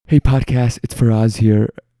Hey podcast, it's Faraz here.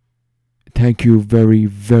 Thank you very,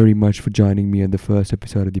 very much for joining me on the first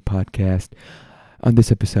episode of the podcast. On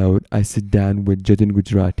this episode, I sit down with Jatin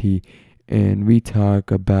Gujarati and we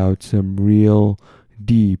talk about some real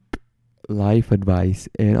deep life advice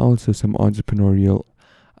and also some entrepreneurial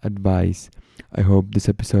advice. I hope this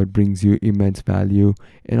episode brings you immense value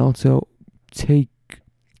and take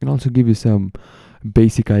also give you some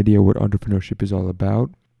basic idea what entrepreneurship is all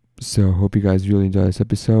about. So hope you guys really enjoy this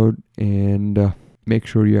episode and make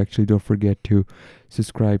sure you actually don't forget to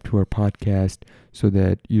subscribe to our podcast so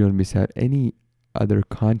that you don't miss out any other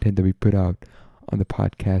content that we put out on the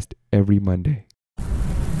podcast every Monday.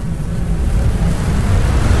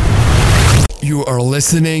 You are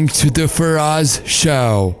listening to The Faraz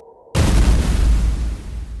Show.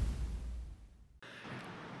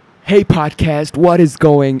 Hey podcast, what is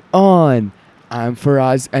going on? I'm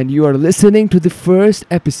Faraz and you are listening to the first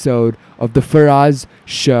episode of The Faraz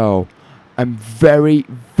Show. I'm very,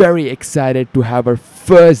 very excited to have our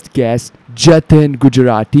first guest, Jatin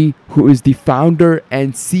Gujarati, who is the founder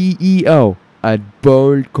and CEO at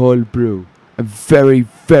Bold Cold Brew. I'm very,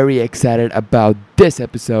 very excited about this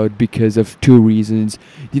episode because of two reasons.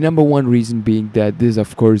 The number one reason being that this is,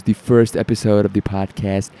 of course, the first episode of the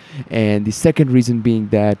podcast, and the second reason being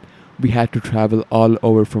that we had to travel all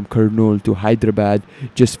over from Kurnool to Hyderabad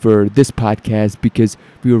just for this podcast because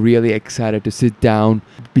we were really excited to sit down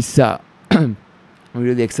we're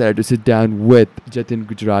really excited to sit down with Jatin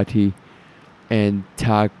Gujarati and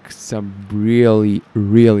talk some really,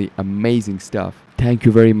 really amazing stuff. Thank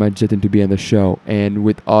you very much, Jatin, to be on the show. And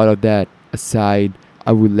with all of that aside,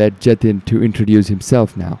 I will let Jatin to introduce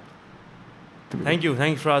himself now. Thank you.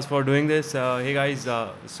 Thanks, Raz, for doing this. Hey, guys.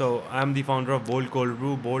 So I'm the founder of Bold Cold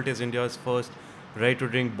Brew. Bold is India's first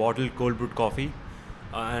ready-to-drink bottled cold brewed coffee.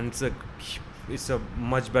 And it's a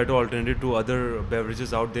much better alternative to other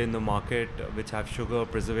beverages out there in the market which have sugar,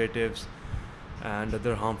 preservatives, and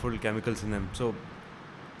other harmful chemicals in them. So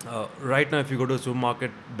right now, if you go to a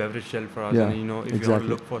supermarket beverage shelf for us, and if you want to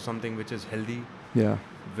look for something which is healthy,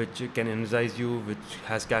 which can energize you, which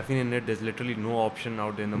has caffeine in it, there's literally no option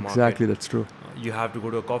out there in the market. Exactly, that's true. You have to go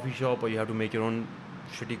to a coffee shop or you have to make your own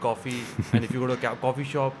shitty coffee. And if you go to a coffee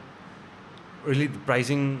shop, really the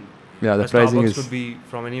pricing, the pricing Starbucks could be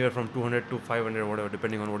from anywhere from 200 to 500, whatever,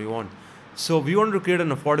 depending on what you want. So we want to create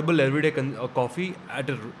an affordable everyday coffee at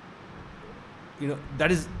a,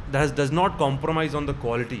 does not compromise on the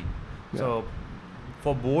quality. Yeah. So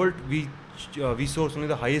for Bolt, we source only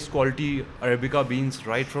the highest quality Arabica beans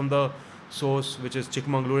right from the source, which is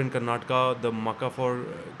Chikmagalur in Karnataka, the Makkah for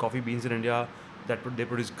coffee beans in India. They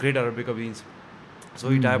produce great Arabica beans. So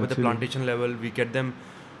we tie up with the plantation level. We get them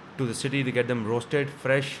to the city. We get them roasted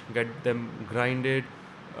fresh, get them grinded.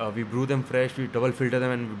 We brew them fresh. We double filter them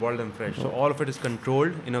and we boil them fresh. So all of it is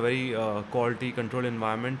controlled in a very quality controlled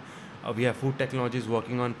environment. We have food technologies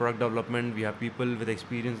working on product development. We have people with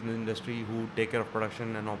experience in the industry who take care of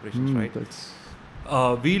production and operations,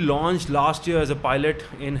 right? We launched last year as a pilot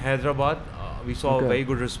in Hyderabad. We saw a very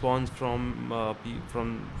good response from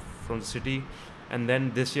the city. And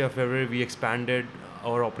then this year, February, we expanded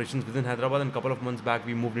our operations within Hyderabad. And a couple of months back,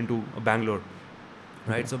 we moved into Bangalore,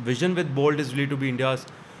 right? So vision with Bold is really to be India's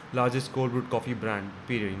largest cold brewed coffee brand,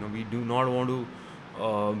 period. We do not want to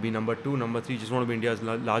be number 2, number 3, just want to be India's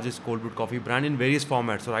largest cold brewed coffee brand in various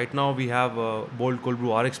formats. So right now we have Bold Cold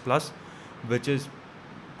Brew RX Plus, which is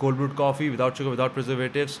cold brewed coffee without sugar, without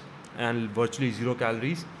preservatives, and virtually 0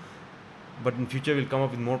 calories. But in future we'll come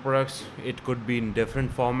up with more products. It could be in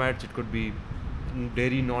different formats. It could be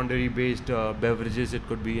dairy, non-dairy based beverages. It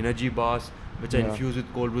could be energy bars, which are infused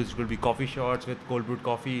with cold brews. It could be coffee shots with cold brewed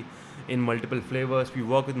coffee in multiple flavors. We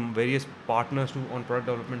work with various partners on product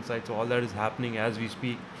development side, so all that is happening as we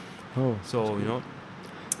speak.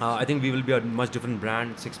 I think we will be a much different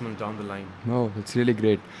brand 6 months down the line. Oh, that's really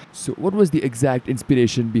great. So what was the exact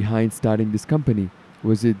inspiration behind starting this company?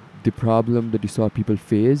 Was it the problem that you saw people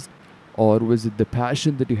faced, or was it the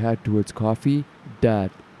passion that you had towards coffee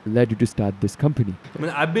that led you to start this company? I mean,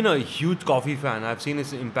 I've been a huge coffee fan. I've seen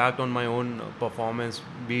its impact on my own performance,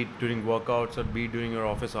 be it during workouts or be it during your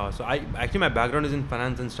office hours. So my background is in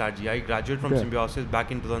finance and strategy. I graduated from Symbiosis back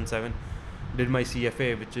in 2007, did my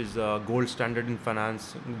CFA, which is gold standard in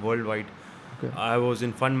finance worldwide. I was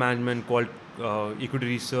in fund management, equity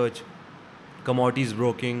research, commodities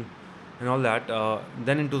broking, and all that.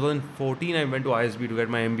 Then in 2014, I went to ISB to get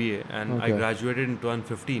my MBA, and I graduated in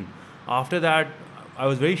 2015. After that, I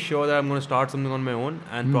was very sure that I'm going to start something on my own,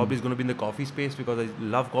 and probably it's going to be in the coffee space because I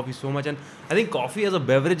love coffee so much. And I think coffee as a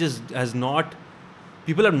beverage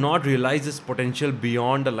people have not realized its potential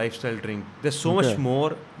beyond a lifestyle drink. There's so much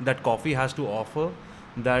more that coffee has to offer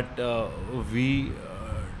that we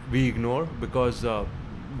ignore because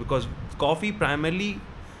coffee primarily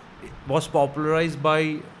was popularized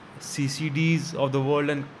by CCDs of the world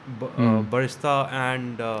and barista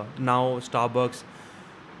and now Starbucks,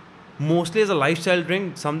 mostly as a lifestyle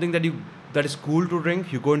drink, something that is cool to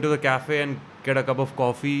drink. You go into the cafe and get a cup of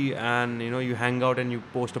coffee, and you hang out and you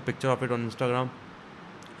post a picture of it on Instagram.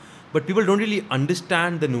 But people don't really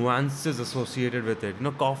understand the nuances associated with it.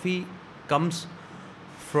 Coffee comes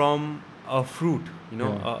from a fruit,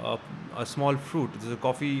 a small fruit. There's a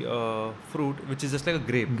coffee fruit which is just like a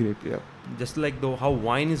grape. Grape, yeah. Just like how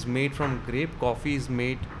wine is made from grape, coffee is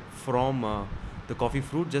made from the coffee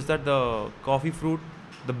fruit. Just that the coffee fruit,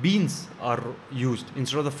 the beans are used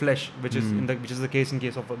instead of the flesh, which is which is the case in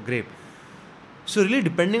case of a grape. So really,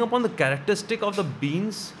 depending upon the characteristic of the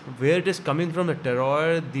beans, where it is coming from, the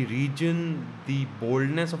terroir, the region, the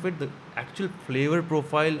boldness of it, the actual flavor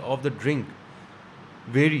profile of the drink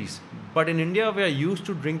varies. But in India, we are used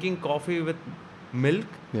to drinking coffee with milk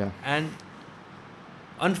and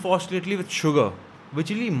unfortunately with sugar, which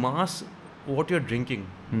really masks what you're drinking,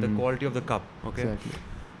 the quality of the cup. Okay. Exactly.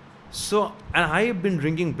 So, and I've been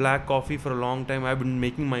drinking black coffee for a long time. I've been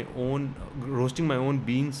making my own, roasting my own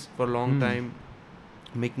beans for a long time,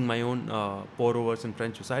 making my own pour overs and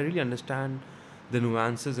French. So I really understand the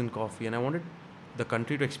nuances in coffee, and I wanted the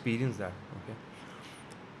country to experience that. Okay.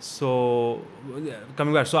 So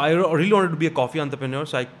coming back, so I really wanted to be a coffee entrepreneur.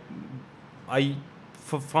 So I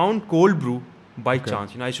found cold brew by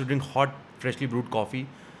chance. I used to drink hot, freshly brewed coffee.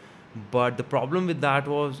 But the problem with that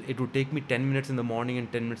was it would take me 10 minutes in the morning and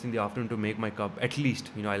 10 minutes in the afternoon to make my cup. At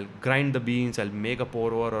least, I'll grind the beans, I'll make a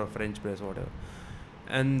pour over or a French press or whatever.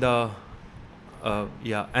 And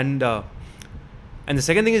and the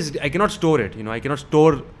second thing is I cannot store it. I cannot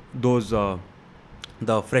store those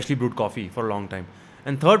the freshly brewed coffee for a long time.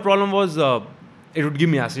 And third problem was it would give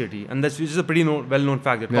me acidity, and which is a pretty well-known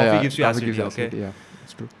fact that coffee gives you acidity. Okay, yeah,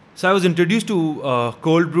 it's true. So I was introduced to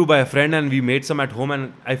cold brew by a friend, and we made some at home,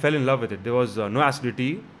 and I fell in love with it. There was no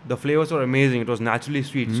acidity. The flavors were amazing. It was naturally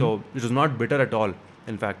sweet, so it was not bitter at all,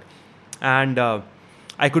 in fact. And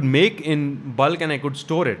I could make in bulk, and I could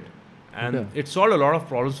store it. And it solved a lot of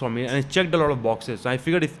problems for me, and it checked a lot of boxes. So I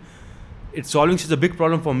figured if it's solving such a big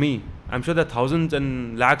problem for me, I'm sure there are thousands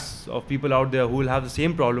and lakhs of people out there who will have the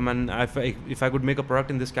same problem, and if I could make a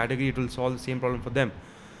product in this category, it will solve the same problem for them.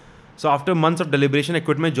 So after months of deliberation, I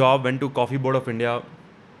quit my job, went to Coffee Board of India,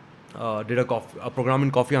 did a program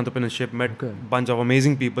in coffee entrepreneurship, met a bunch of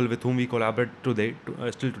amazing people with whom we collaborate still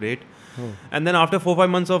to date. And then after 4-5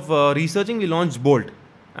 months of researching, we launched Bolt.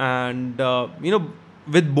 And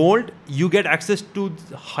with Bolt, you get access to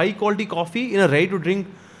high quality coffee in a ready-to-drink,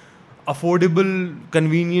 affordable,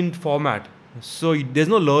 convenient format. So there's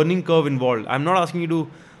no learning curve involved. I'm not asking you to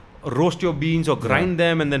roast your beans or grind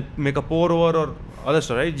them and then make a pour over or other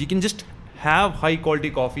stuff, right? You can just have high quality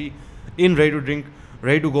coffee in ready-to-drink,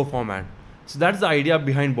 ready-to-go format. So that's the idea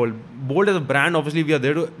behind Bolt. Bolt as a brand, obviously, we are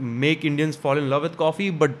there to make Indians fall in love with coffee,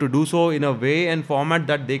 but to do so in a way and format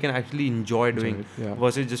that they can actually enjoy doing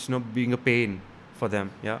versus just being a pain for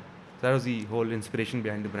them. Yeah, that was the whole inspiration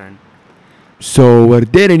behind the brand. So were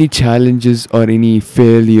there any challenges or any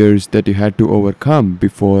failures that you had to overcome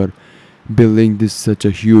before building this such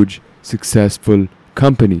a huge successful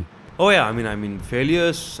company? Oh yeah, I mean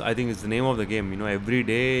failures, I think, is the name of the game. Every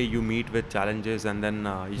day you meet with challenges, and then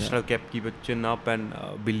you just have to keep your chin up and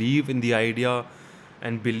believe in the idea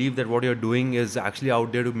and believe that what you're doing is actually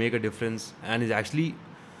out there to make a difference and is actually.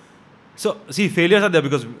 So see, failures are there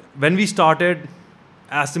because when we started,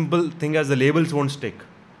 as simple thing as the labels won't stick.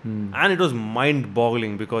 And it was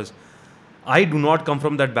mind-boggling because I do not come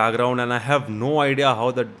from that background, and I have no idea how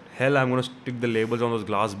the hell I'm going to stick the labels on those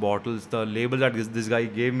glass bottles. The label that this guy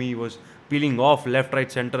gave me was peeling off left,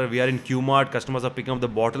 right, center. We are in Q-Mart. Customers are picking up the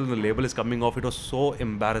bottle, and the label is coming off. It was so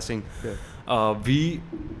embarrassing. We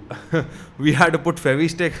had to put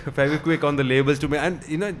Fevikwik on the labels to make,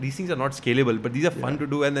 and these things are not scalable, but these are fun to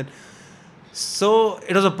do. And then, so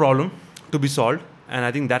it was a problem to be solved. And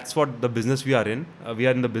I think that's what the business we are in. We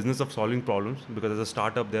are in the business of solving problems because as a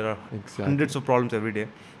startup, there are hundreds of problems every day.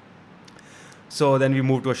 So then we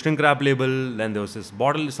moved to a shrink wrap label. Then there was this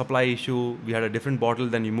bottle supply issue. We had a different bottle.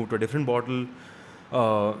 Then we moved to a different bottle.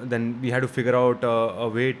 Then we had to figure out a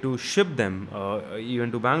way to ship them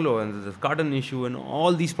even to Bangalore. And there's a carton issue and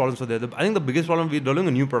all these problems were there. I think the biggest problem, we're developing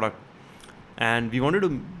a new product. And we wanted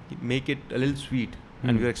to make it a little sweet.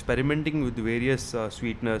 And we were experimenting with various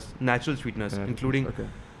sweeteners, natural sweeteners, including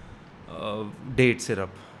date syrup.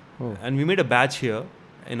 And we made a batch here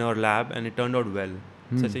in our lab, and it turned out well.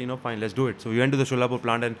 So I said, fine, let's do it. So we went to the Sholapur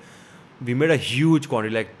plant, and we made a huge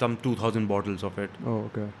quantity, like some 2,000 bottles of it. Oh,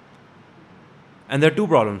 okay. And there are two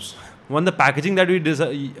problems. One, the packaging that we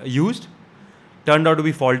used turned out to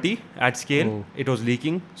be faulty at scale. Oh. It was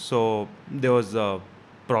leaking, so there was a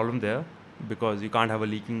problem there because you can't have a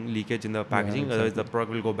leakage in the packaging, otherwise the exactly.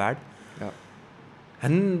 product will go bad. Yeah.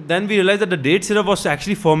 And then we realized that the date syrup was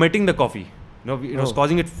actually fermenting the coffee. It was Oh.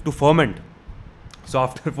 causing it to ferment. So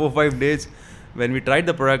after 4-5 days, when we tried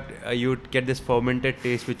the product, you'd get this fermented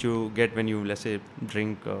taste which you get when you, let's say,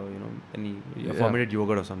 drink, any Yeah. fermented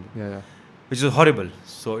yogurt or something, Yeah, yeah. which is horrible.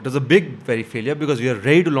 So it was a big, very failure because we were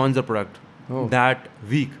ready to launch the product Oh. that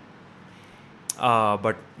week.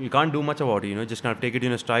 But you can't do much about it, just kind of take it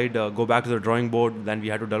in a stride, go back to the drawing board. Then we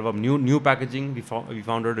had to develop new packaging. We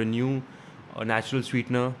found out a new natural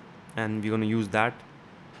sweetener, and we're going to use that.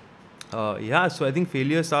 So I think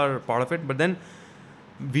failures are part of it. But then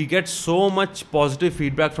we get so much positive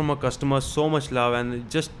feedback from our customers, so much love, and it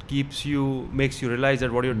just makes you realize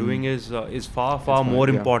that what you're doing is far fine, more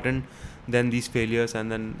yeah. important than these failures.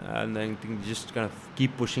 And then I think you just kind of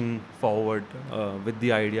keep pushing forward with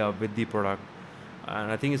the idea, with the product.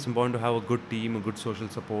 And I think it's important to have a good team, a good social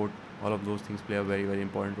support. All of those things play a very, very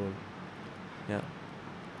important role. Yeah.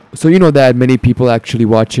 So you know that many people actually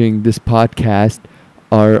watching this podcast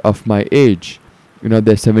are of my age.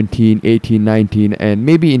 They're 17, 18, 19, and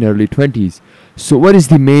maybe in early 20s. So what is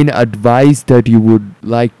the main advice that you would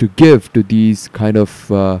like to give to these kind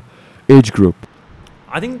of age group?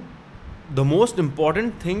 I think the most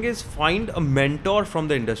important thing is find a mentor from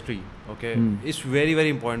the industry. Okay, it's very, very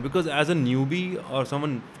important, because as a newbie or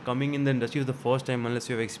someone coming in the industry for the first time, unless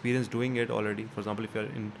you have experience doing it already, for example, if you're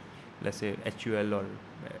in, let's say, HUL or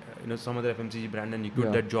some other FMCG brand, and you quit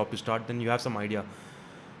Yeah. that job to start, then you have some idea.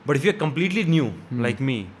 But if you're completely new, like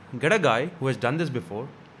me, get a guy who has done this before,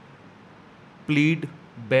 plead,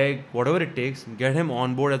 beg, whatever it takes, get him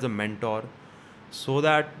on board as a mentor, so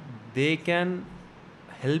that they can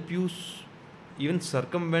help you even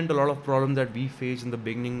circumvent a lot of problems that we face in the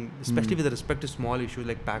beginning, especially with respect to small issues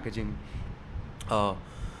like packaging,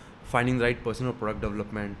 finding the right person for product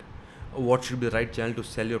development, what should be the right channel to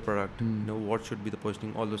sell your product, what should be the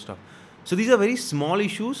positioning, all those stuff. So these are very small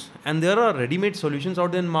issues, and there are ready-made solutions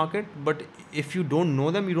out there in market, but if you don't know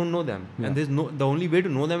them, you don't know them. Yeah. And the only way to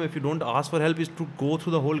know them, if you don't ask for help, is to go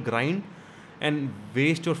through the whole grind and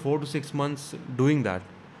waste your 4 to 6 months doing that,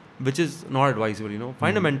 which is not advisable.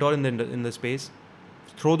 Find a mentor in the space,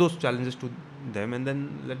 throw those challenges to them, and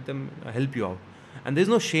then let them help you out. And there's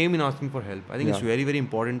no shame in asking for help. I think it's Yeah. very, very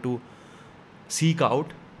important to seek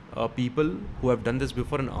out people who have done this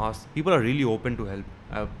before and ask. People are really open to help.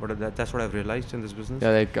 That's what I've realized in this business.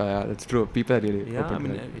 Yeah, that's true. People are really Yeah, open I to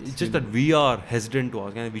mean, that. it's just that we are hesitant to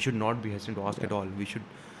ask, and we should not be hesitant to ask at all. We should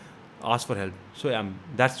ask for help. So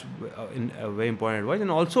that's a very important advice.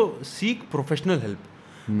 And also seek professional help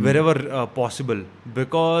wherever possible,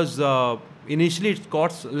 because initially it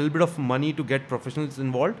costs a little bit of money to get professionals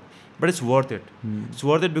involved, but it's worth it. It's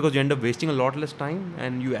worth it because you end up wasting a lot less time,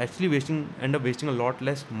 and you actually end up wasting a lot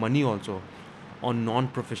less money also on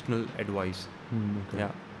non-professional advice. Okay.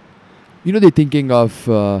 Yeah. They're thinking of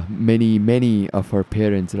many of our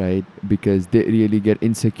parents, right? Because they really get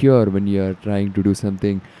insecure when you're trying to do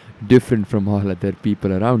something different from all other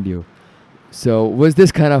people around you. So was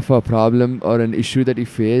this kind of a problem or an issue that you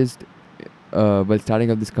faced while starting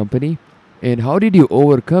up this company? And how did you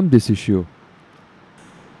overcome this issue?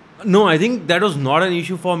 No, I think that was not an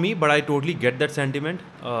issue for me, but I totally get that sentiment.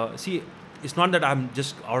 See, it's not that I'm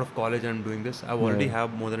just out of college and I'm doing this. I've already Yeah.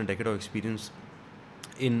 have more than a decade of experience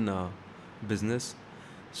in business.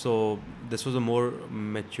 So this was a more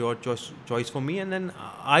mature choice for me. And then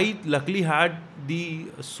I luckily had the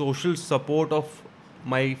social support of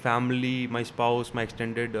my family, my spouse, my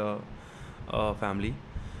extended family.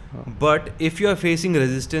 But if you are facing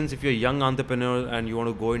resistance, if you're a young entrepreneur and you want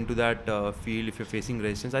to go into that field, if you're facing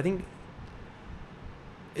resistance, I think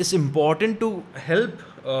it's important to help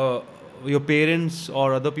your parents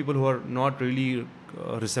or other people who are not really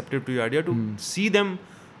receptive to your idea to see them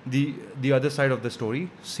the other side of the story,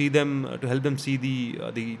 see them to help them see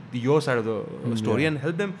the your side of the story, and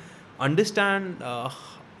help them understand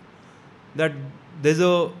that there's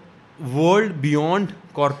a world beyond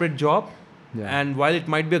corporate job. Yeah. And while it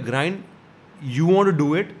might be a grind, you want to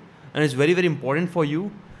do it, and it's very, very important for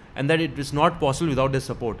you, and that it is not possible without their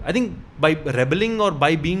support. I think by rebelling or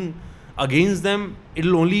by being against them,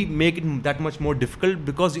 it'll only make it that much more difficult,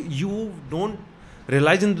 because you don't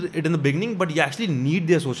realize it in the beginning, but you actually need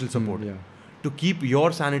their social support to keep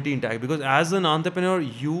your sanity intact. Because as an entrepreneur,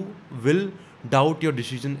 you will doubt your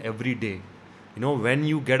decision every day. when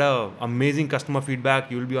you get a amazing customer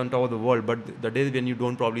feedback, you'll be on top of the world. But the day when you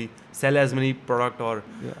don't probably sell as many product, or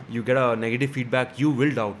you get a negative feedback, you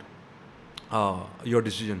will doubt your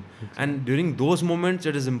decision. And during those moments,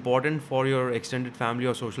 it is important for your extended family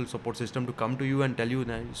or social support system to come to you and tell you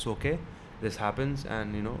that it's okay, this happens,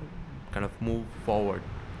 and kind of move forward.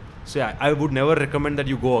 So yeah, I would never recommend that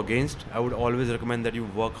you go against. I would always recommend that you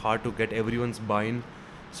work hard to get everyone's buy-in,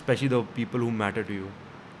 especially the people who matter to you.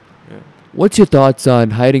 Yeah. What's your thoughts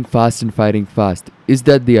on hiring fast and firing fast? Is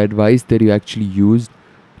that the advice that you actually used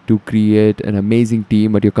to create an amazing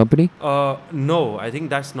team at your company? No, I think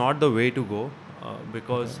that's not the way to go,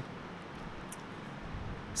 because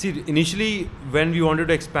see, initially when we wanted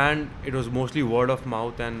to expand, it was mostly word of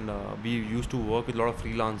mouth, and we used to work with a lot of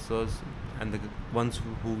freelancers, and the ones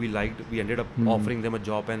who we liked, we ended up offering them a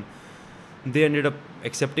job, and they ended up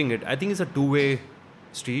accepting it. I think it's a two-way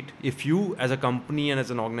street. If you as a company and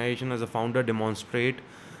as an organization, as a founder, demonstrate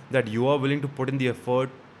that you are willing to put in the effort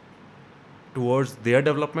towards their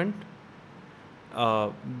development,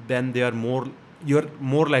 then you're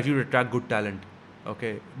more likely to attract good talent.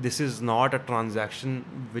 Okay, this is not a transaction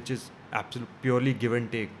which is absolutely purely give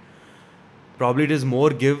and take. Probably it is more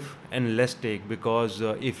give and less take, because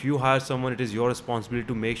if you hire someone, it is your responsibility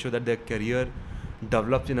to make sure that their career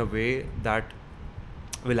develops in a way that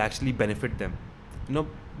will actually benefit them.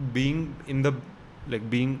 Being in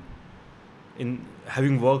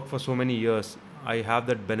having worked for so many years, I have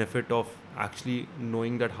that benefit of actually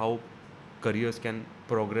knowing that how careers can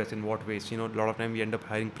progress in what ways. A lot of time we end up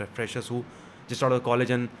hiring freshers who just out of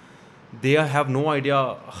college, and they have no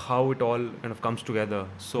idea how it all kind of comes together.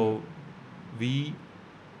 So we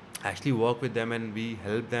actually work with them and we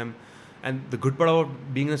help them. And the good part about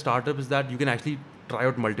being a startup is that you can actually try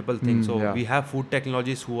out multiple things. We have food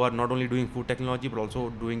technologists who are not only doing food technology but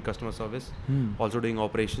also doing customer service, also doing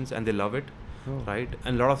operations, and they love it. Right?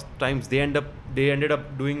 And a lot of times they ended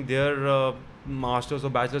up doing their masters or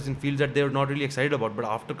bachelors in fields that they were not really excited about, but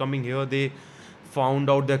after coming here they found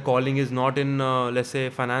out their calling is not in let's say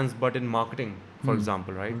finance but in marketing, for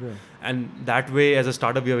example, right? Okay. And that way, as a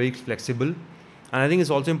startup, we are very flexible, and I think it's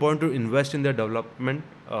also important to invest in their development,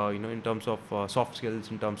 in terms of soft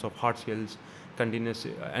skills, in terms of hard skills, continuous,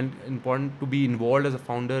 and important to be involved as a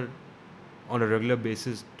founder on a regular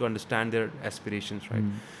basis to understand their aspirations, right?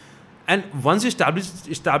 And once you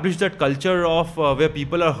establish that culture of where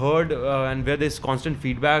people are heard, and where there's constant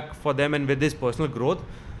feedback for them, and where there's personal growth,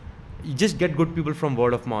 you just get good people from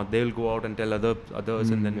word of mouth. They will go out and tell others,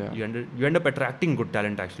 and then you end up attracting good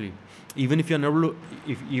talent actually. Even if you're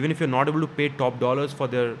not able to pay top dollars for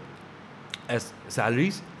their as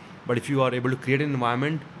salaries, but if you are able to create an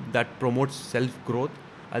environment that promotes self growth,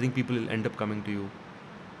 I think people will end up coming to you.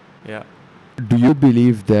 Yeah. Do you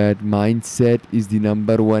believe that mindset is the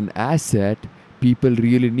number one asset people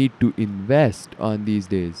really need to invest on these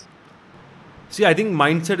days? See, I think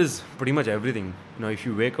mindset is pretty much everything. If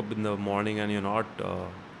you wake up in the morning and you're not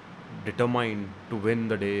determined to win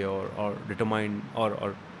the day, or determined,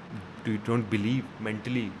 or you don't believe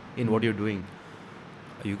mentally in what you're doing,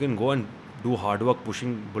 you can go and do hard work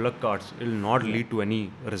pushing bullock carts. It will not lead to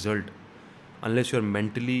any result unless you're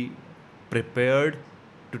mentally prepared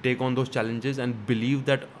to take on those challenges and believe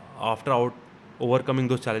that after overcoming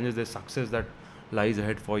those challenges, there's success that lies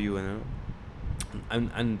ahead for you.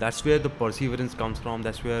 And that's where the perseverance comes from.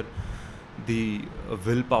 That's where the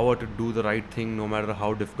willpower to do the right thing, no matter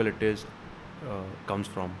how difficult it is, comes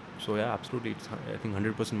from. So yeah, absolutely, it's I think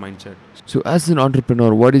 100% mindset. So as an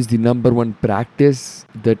entrepreneur, what is the number one practice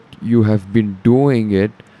that you have been doing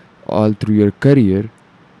it all through your career,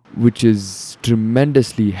 which has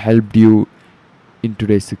tremendously helped you in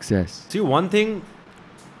today's success? See, one thing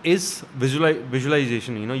is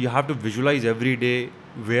visualization. You have to visualize every day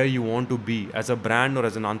where you want to be as a brand, or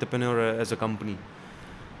as an entrepreneur, or as a company.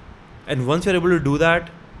 And once you're able to do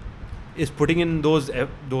that, is putting in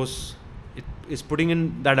putting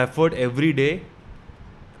in that effort every day,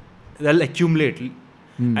 they'll accumulate.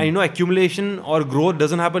 And accumulation or growth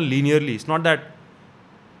doesn't happen linearly. It's not that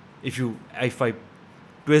if I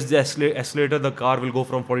twist the accelerator, the car will go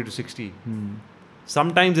from 40 to 60.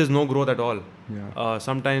 Sometimes there's no growth at all.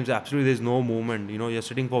 Sometimes absolutely there's no movement. You're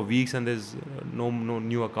sitting for weeks and there's no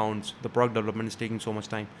new accounts. The product development is taking so much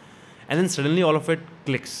time, and then suddenly all of it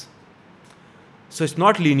clicks. So it's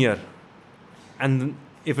not linear, and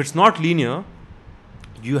if it's not linear,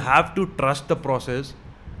 you have to trust the process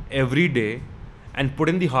every day and put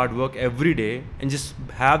in the hard work every day, and just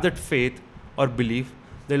have that faith or belief.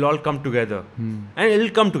 They'll all come together, and it'll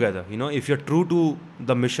come together. If you're true to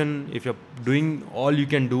the mission, if you're doing all you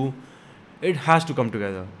can do, it has to come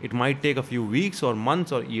together. It might take a few weeks or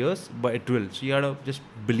months or years, but it will. So you gotta just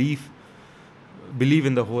believe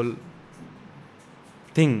in the whole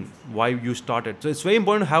thing, why you started. So it's very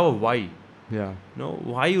important to have a why. Yeah.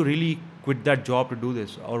 Why you really quit that job to do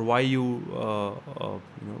this, or why you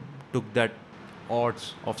took that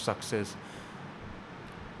odds of success.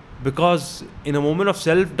 Because in a moment of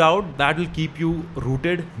self-doubt, that will keep you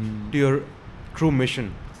rooted to your true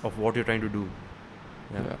mission of what you're trying to do.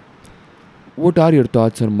 Yeah. What are your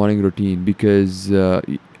thoughts on morning routine? Because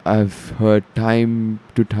I've heard time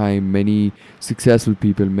to time many successful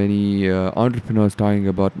people, many entrepreneurs talking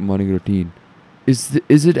about morning routine. Is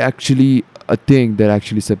it actually a thing that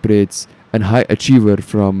actually separates an high achiever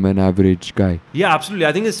from an average guy? Yeah, absolutely.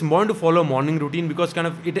 I think it's important to follow a morning routine because kind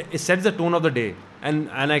of it sets the tone of the day. And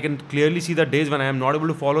I can clearly see the days when I am not able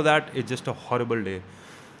to follow that, it's just a horrible day.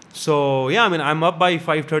 So yeah, I mean, I'm up by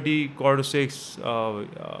 5:30, 5:45.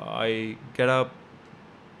 I get up.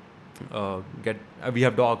 We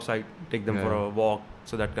have dogs. I take them for a walk,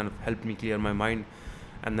 so that kind of helped me clear my mind.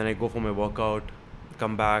 And then I go for my workout,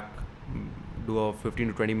 come back, do a 15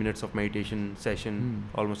 to 20 minutes of meditation session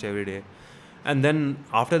almost every day. And then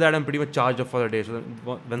after that, I'm pretty much charged up for the day. So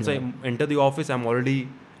once I enter the office, I'm already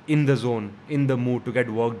in the zone, in the mood to get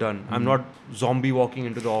work done. I'm not zombie walking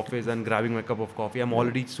into the office and grabbing my cup of coffee. I'm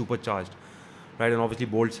already supercharged, right? And obviously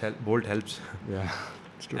Bolt helps. Yeah,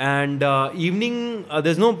 it's true. And evening,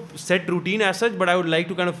 there's no set routine as such, but I would like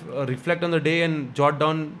to kind of reflect on the day and jot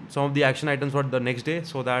down some of the action items for the next day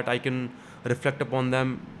so that I can reflect upon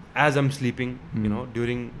them as I'm sleeping,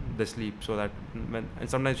 during the sleep, so that and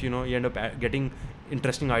sometimes, you end up getting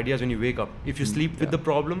interesting ideas when you wake up. If you sleep with the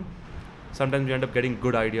problem, sometimes you end up getting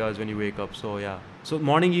good ideas when you wake up. So yeah. So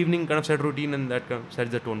morning, evening kind of set routine, and that kind of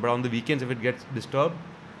sets the tone. But on the weekends, if it gets disturbed,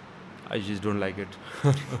 I just don't like it.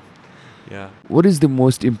 Yeah. What is the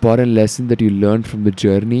most important lesson that you learned from the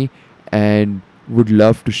journey and would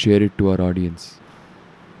love to share it to our audience?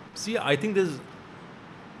 See, I think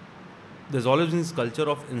there's always been this culture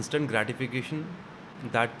of instant gratification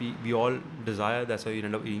that we all desire. That's why you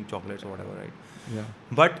end up eating chocolates or whatever, right? Yeah.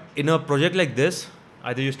 But in a project like this,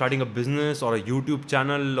 either you're starting a business or a YouTube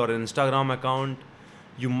channel or an Instagram account,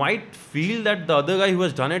 you might feel that the other guy who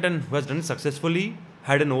has done it and who has done it successfully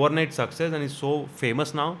had an overnight success and is so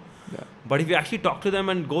famous now. Yeah. But if you actually talk to them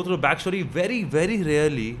and go through the backstory, very, very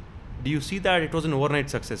rarely do you see that it was an overnight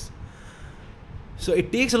success. So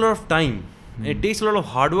it takes a lot of time. It takes a lot of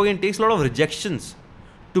hard work and it takes a lot of rejections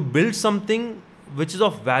to build something which is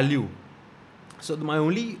of value. So my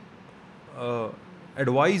only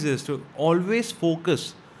advice is to always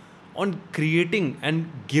focus on creating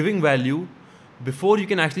and giving value before you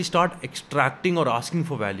can actually start extracting or asking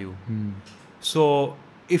for value. So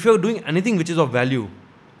if you're doing anything which is of value,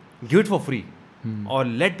 give it for free or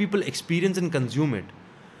let people experience and consume it.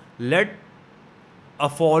 Let a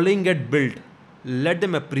following get built. Let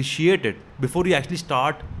them appreciate it before you actually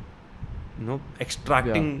start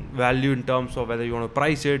extracting value in terms of whether you want to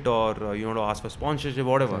price it or you want to ask for sponsorship,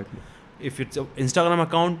 whatever. Exactly. If it's an Instagram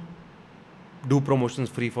account, do promotions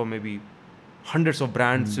free for maybe hundreds of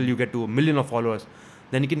brands till you get to 1 million of followers.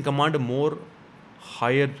 Then you can command a more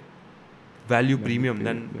higher value premium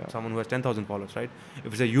than someone who has 10,000 followers, right?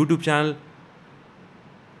 If it's a YouTube channel,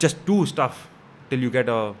 just do stuff till you get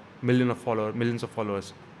millions of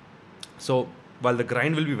followers. So while the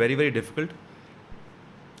grind will be very, very difficult,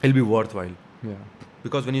 it'll be worthwhile. Yeah.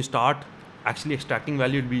 Because when you start actually extracting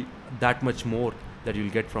value, it'll be that much more that you'll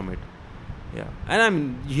get from it. Yeah. And I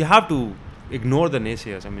mean, you have to ignore the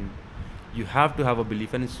naysayers. I mean, you have to have a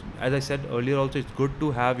belief. And it's, as I said earlier also, it's good to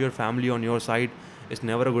have your family on your side. It's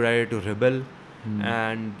never a good idea to rebel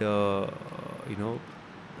and,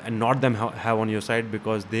 and not them have on your side,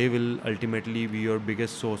 because they will ultimately be your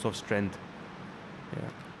biggest source of strength. Yeah.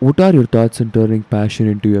 What are your thoughts on turning passion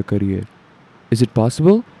into your career? Is it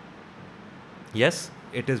possible? Yes,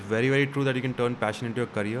 it is very, very true that you can turn passion into a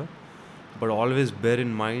career, but always bear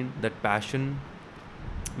in mind that passion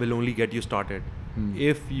will only get you started.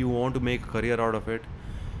 If you want to make a career out of it,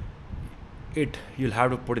 you'll have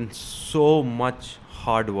to put in so much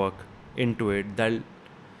hard work into it that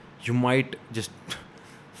you might just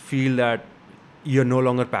feel that you're no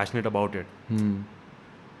longer passionate about it.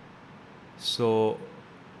 So,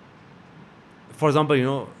 for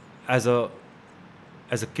example, as a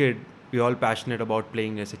kid, we're all passionate about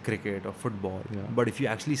playing, let's say, cricket or football. Yeah. But if you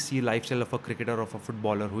actually see lifestyle of a cricketer or of a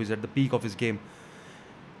footballer who is at the peak of his game,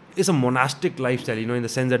 it's a monastic lifestyle, in the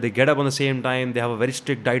sense that they get up on the same time, they have a very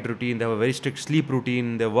strict diet routine, they have a very strict sleep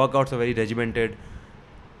routine, their workouts are very regimented.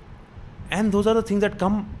 And those are the things that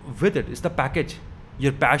come with it. It's the package.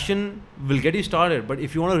 Your passion will get you started, but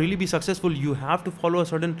if you want to really be successful, you have to follow a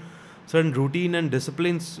certain routine and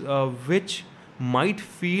disciplines, which might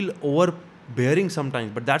feel overbearing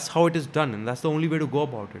sometimes, but that's how it is done, and that's the only way to go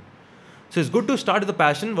about it. So it's good to start with the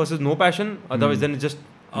passion versus no passion. Otherwise, then it's just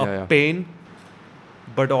a Yeah, yeah. pain.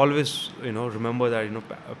 But always, remember that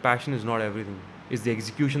passion is not everything. It's the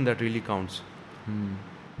execution that really counts.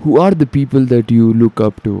 Who are the people that you look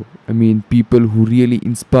up to? I mean, people who really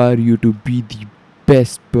inspire you to be the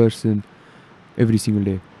best person every single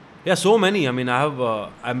day. Yeah, so many. I mean, I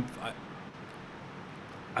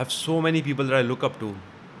have so many people that I look up to.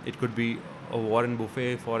 It could be a Warren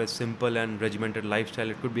Buffett for his simple and regimented lifestyle.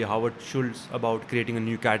 It could be Howard Schultz about creating a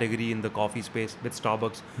new category in the coffee space with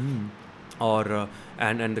Starbucks, or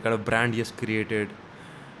and the kind of brand he has created.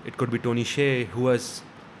 It could be Tony Hsieh, who has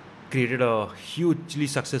created a hugely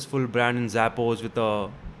successful brand in Zappos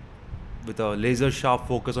with a laser sharp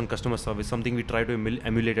focus on customer service, something we try to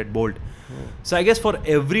emulate at Bolt. So I guess for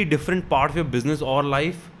every different part of your business or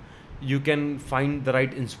life, you can find the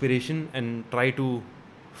right inspiration and try to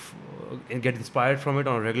get inspired from it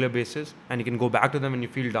on a regular basis, and you can go back to them when you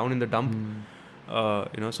feel down in the dump. So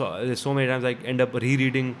there's so many times I end up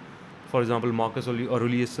rereading, for example, Marcus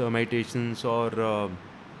Aurelius' Meditations, or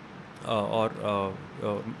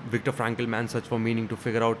Viktor Frankl, Man's Search for Meaning, to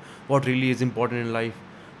figure out what really is important in life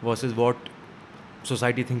versus what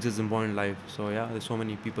society thinks is important in life. So yeah, there's so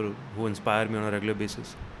many people who inspire me on a regular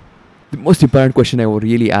basis. The most important question I would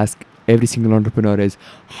really ask every single entrepreneur is,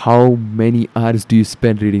 how many hours do you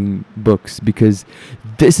spend reading books? Because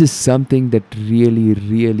this is something that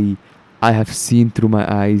really I have seen through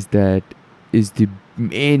my eyes, that is the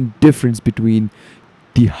main difference between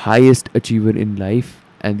the highest achiever in life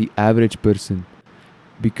and the average person.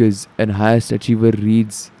 Because an highest achiever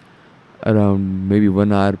reads around maybe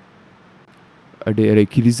 1 hour a day,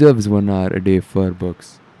 like he reserves 1 hour a day for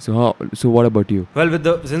books. So what about you?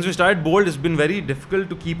 Well, since we started Bold, it's been very difficult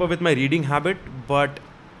to keep up with my reading habit, but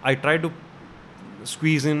I try to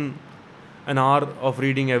squeeze in an hour of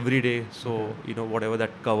reading every day. So, whatever that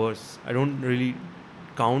covers. I don't really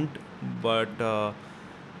count, but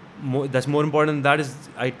that's more important than that is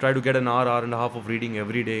I try to get an hour and a half of reading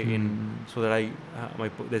every day in, so that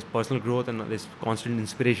there's personal growth and there's constant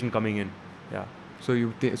inspiration coming in. Yeah. So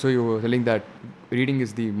you were telling that reading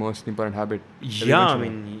is the most important habit. Yeah, I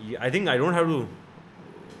mean, I think I don't have to.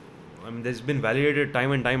 I mean, there's been validated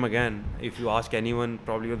time and time again. If you ask anyone,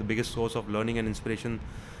 probably the biggest source of learning and inspiration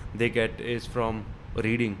they get is from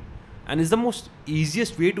reading, and it's the most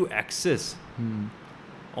easiest way to access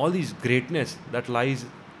all these greatness that lies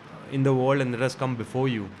in the world and that has come before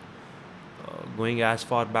you, going as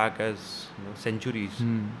far back as centuries,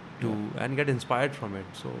 and get inspired from it.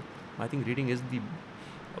 So I think reading is the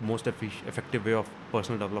most effective way of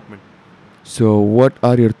personal development. So what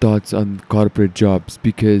are your thoughts on corporate jobs?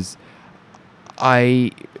 Because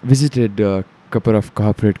I visited a couple of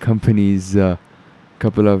corporate companies a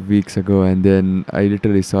couple of weeks ago, and then I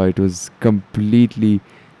literally saw it was completely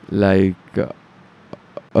like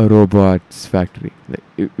a robot's factory. Like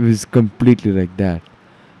it was completely like that.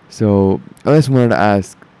 So I just wanted to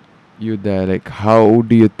ask you that, like, how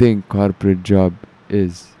do you think corporate job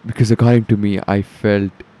is? Because according to me, I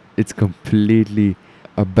felt it's completely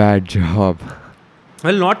a bad job.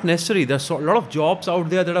 Well, not necessarily. There's a lot of jobs out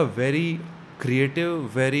there that are very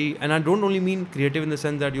creative, and I don't only mean creative in the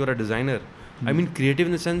sense that you're a designer. I mean creative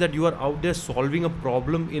in the sense that you are out there solving a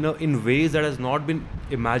problem in ways that has not been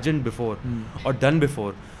imagined before or done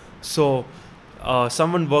before. So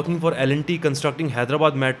someone working for L&T constructing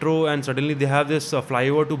Hyderabad Metro, and suddenly they have this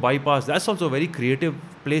flyover to bypass. That's also a very creative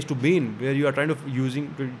place to be in, where you are trying to use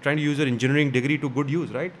your engineering degree to good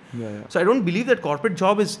use, right? Yeah. So I don't believe that corporate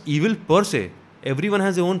job is evil per se. Everyone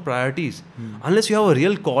has their own priorities. Unless you have a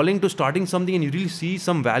real calling to starting something and you really see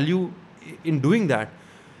some value in doing that,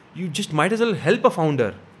 you just might as well help a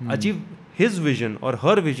founder achieve his vision or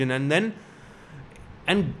her vision,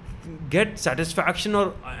 and get satisfaction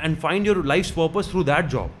and find your life's purpose through that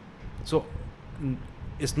job. So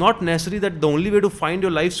it's not necessary that the only way to find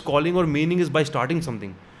your life's calling or meaning is by starting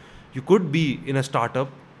something. You could be in a startup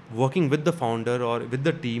working with the founder or with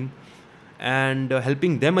the team and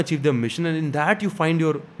helping them achieve their mission, and in that you find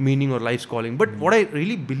your meaning or life's calling. But what I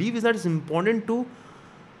really believe is that it's important to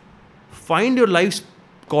find your life's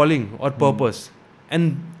calling or purpose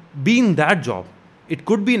and be in that job. It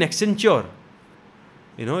could be in Accenture,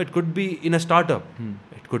 it could be in a startup,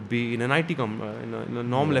 it could be in an IT in a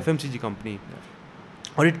normal FMCG company,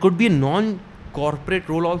 or it could be a non-corporate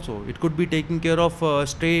role also. It could be taking care of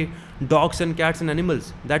stray dogs and cats and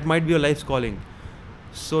animals. That might be your life's calling.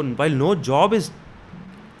 So while no job is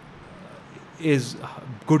is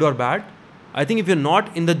good or bad. I think if you're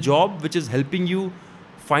not in the job which is helping you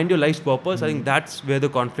find your life's purpose, I think that's where the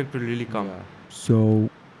conflict will really come. Yeah. So,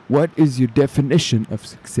 what is your definition of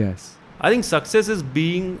success? I think success is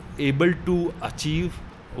being able to achieve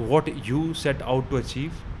what you set out to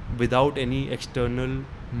achieve without any external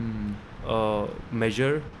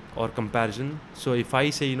measure or comparison. So if I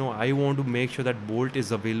say, I want to make sure that Bolt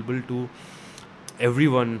is available to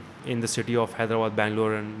everyone in the city of Hyderabad,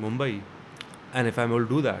 Bangalore, and Mumbai, and if I'm able to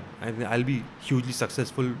do that, I think I'll be hugely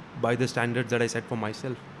successful by the standards that I set for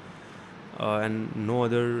myself. And no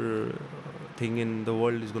other thing in the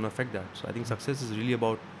world is going to affect that. So I think success is really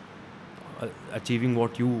about achieving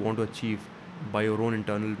what you want to achieve by your own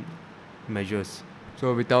internal measures.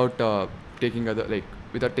 So, without taking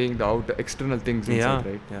without taking out the external things inside,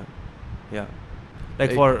 right? Yeah.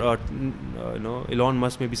 Like for Elon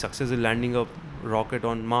Musk, maybe success is landing a rocket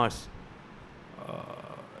on Mars.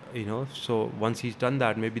 So once he's done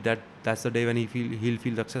that, maybe that's the day when he'll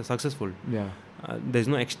feel successful. Yeah. There's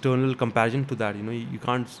no external comparison to that. You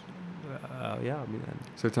can't.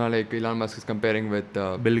 So it's not like Elon Musk is comparing with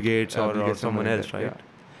Bill Gates or Bill Gates, someone like else, that, right? yeah.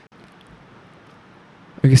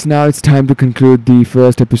 Okay, so now it's time to conclude the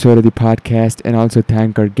first episode of the podcast and also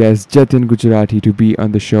thank our guest Jatin Gujarati to be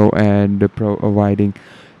on the show and providing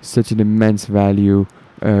such an immense value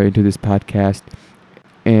into this podcast.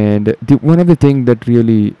 And one of the things that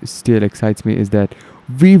really still excites me is that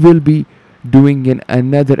we will be doing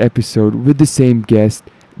another episode with the same guest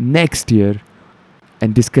next year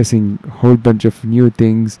and discussing a whole bunch of new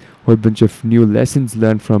things, whole bunch of new lessons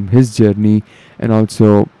learned from his journey and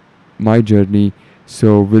also my journey.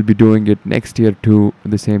 So we'll be doing it next year too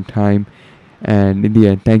at the same time. And in the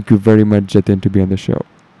end, thank you very much, Jatin, to be on the show.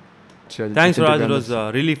 Thanks, Raj. It was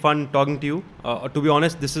really fun talking to you. To be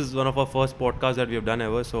honest, this is one of our first podcasts that we have done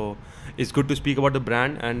ever. So it's good to speak about the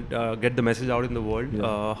brand and get the message out in the world,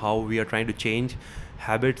 how we are trying to change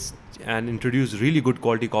habits and introduce really good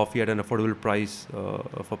quality coffee at an affordable price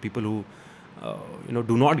for people who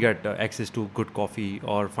do not get access to good coffee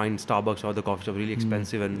or find Starbucks or the coffee shop really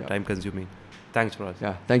expensive and time consuming. Thanks, Raj.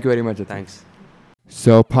 Yeah, thank you very much, Jatin. Thanks.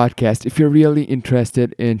 So, podcast, if you're really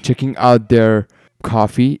interested in checking out their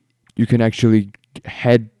coffee, you can actually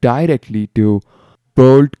head directly to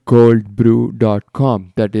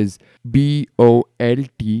boltcoldbrew.com. That is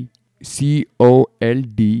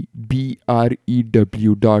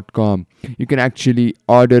BOLTCOLDBREW.com. You can actually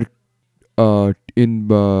order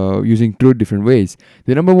using two different ways.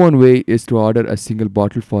 The number one way is to order a single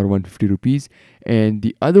bottle for 150 rupees, and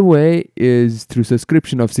the other way is through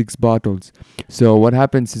subscription of 6 bottles. So what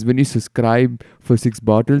happens is when you subscribe for 6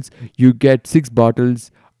 bottles, you get 6 bottles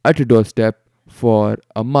at your doorstep for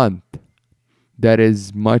a month. That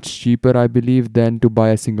is much cheaper, I believe, than to buy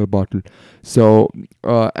a single bottle. So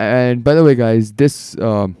and by the way, guys, this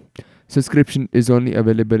subscription is only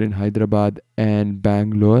available in Hyderabad and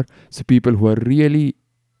Bangalore. So people who are really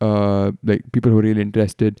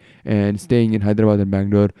interested and staying in Hyderabad and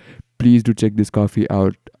Bangalore, please do check this coffee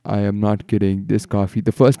out. I am not kidding. This coffee,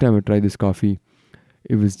 the first time I tried this coffee,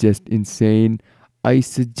 it was just insane. I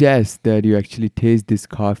suggest that you actually taste this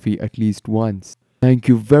coffee at least once. Thank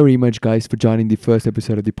you very much, guys, for joining the first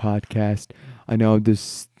episode of the podcast. I know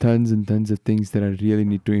there's tons and tons of things that I really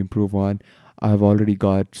need to improve on. I've already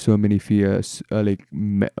got so many fears,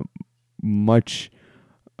 much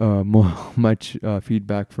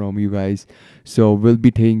feedback from you guys. So we'll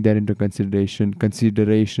be taking that into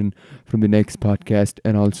consideration from the next podcast,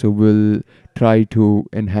 and also we'll try to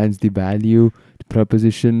enhance the value, the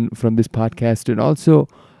proposition from this podcast, and also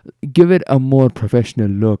give it a more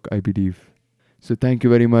professional look, I believe. So thank you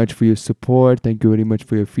very much for your support. Thank you very much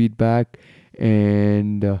for your feedback,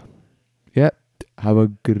 and have a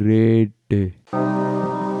great day.